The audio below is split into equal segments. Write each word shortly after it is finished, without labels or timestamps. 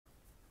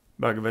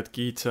Bhagavad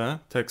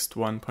Gita, text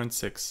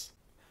 1.6.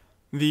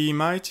 The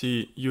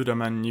mighty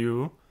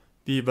Yudamanyu,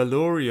 the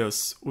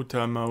valorous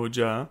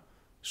Uttamoja,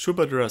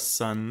 Subhadra's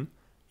son,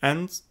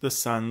 and the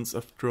sons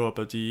of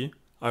Draupadi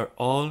are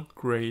all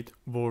great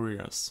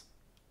warriors.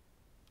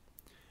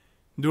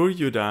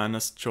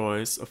 Duryodhana's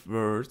choice of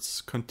words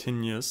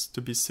continues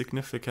to be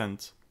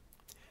significant.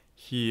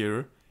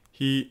 Here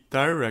he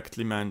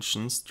directly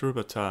mentions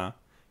Drupada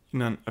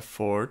in an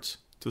effort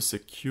to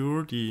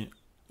secure the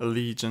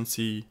allegiance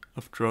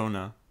of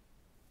Drona.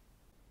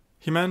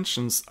 He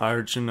mentions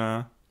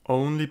Arjuna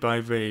only by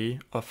way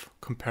of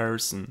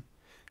comparison,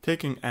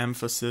 taking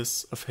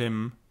emphasis of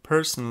him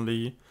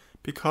personally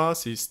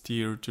because he is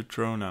dear to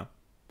Drona.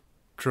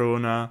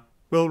 Drona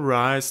will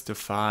rise to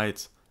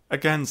fight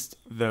against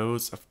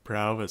those of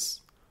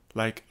prowess,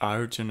 like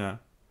Arjuna,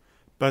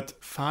 but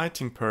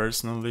fighting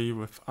personally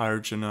with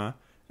Arjuna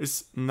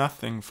is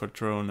nothing for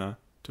Drona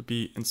to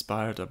be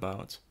inspired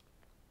about.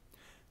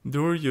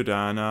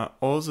 Duryodhana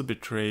also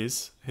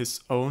betrays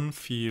his own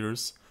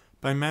fears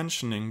by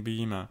mentioning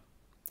Bhima.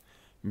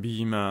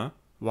 Bhima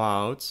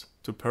vowed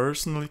to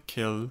personally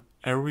kill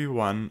every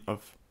one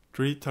of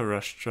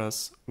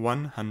Dhritarashtra's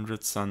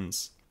 100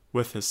 sons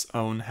with his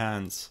own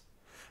hands,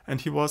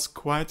 and he was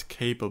quite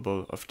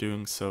capable of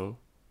doing so.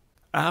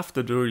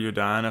 After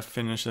Duryodhana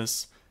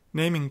finishes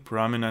naming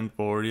prominent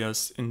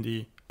warriors in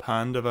the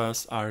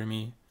Pandavas'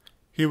 army,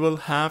 he will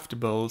have to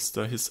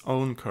bolster his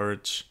own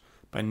courage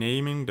by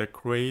naming the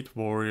great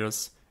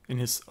warriors in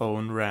his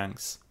own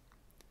ranks.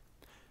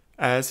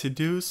 As he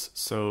does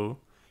so,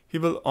 he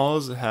will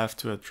also have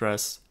to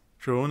address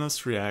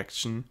Drona's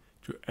reaction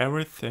to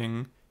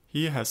everything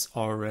he has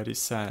already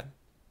said.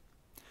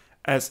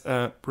 As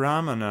a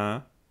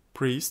Brahmana,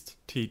 priest,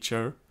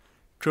 teacher,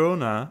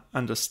 Drona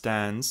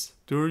understands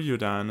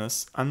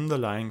Duryodhana's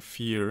underlying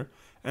fear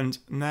and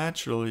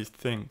naturally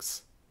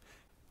thinks,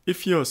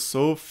 if you are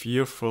so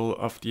fearful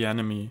of the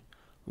enemy,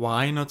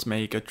 why not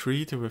make a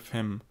treaty with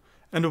him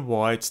and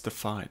avoid the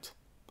fight?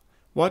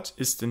 What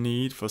is the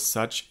need for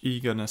such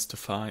eagerness to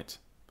fight?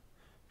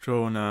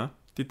 Drona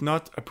did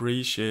not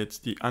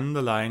appreciate the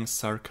underlying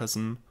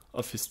sarcasm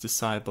of his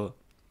disciple.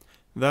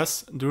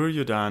 Thus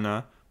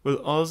Duryodhana will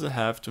also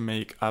have to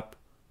make up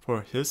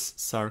for his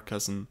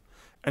sarcasm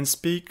and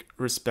speak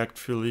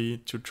respectfully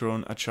to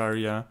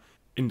Dronacharya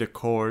in the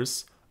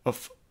course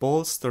of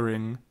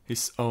bolstering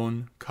his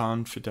own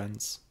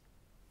confidence.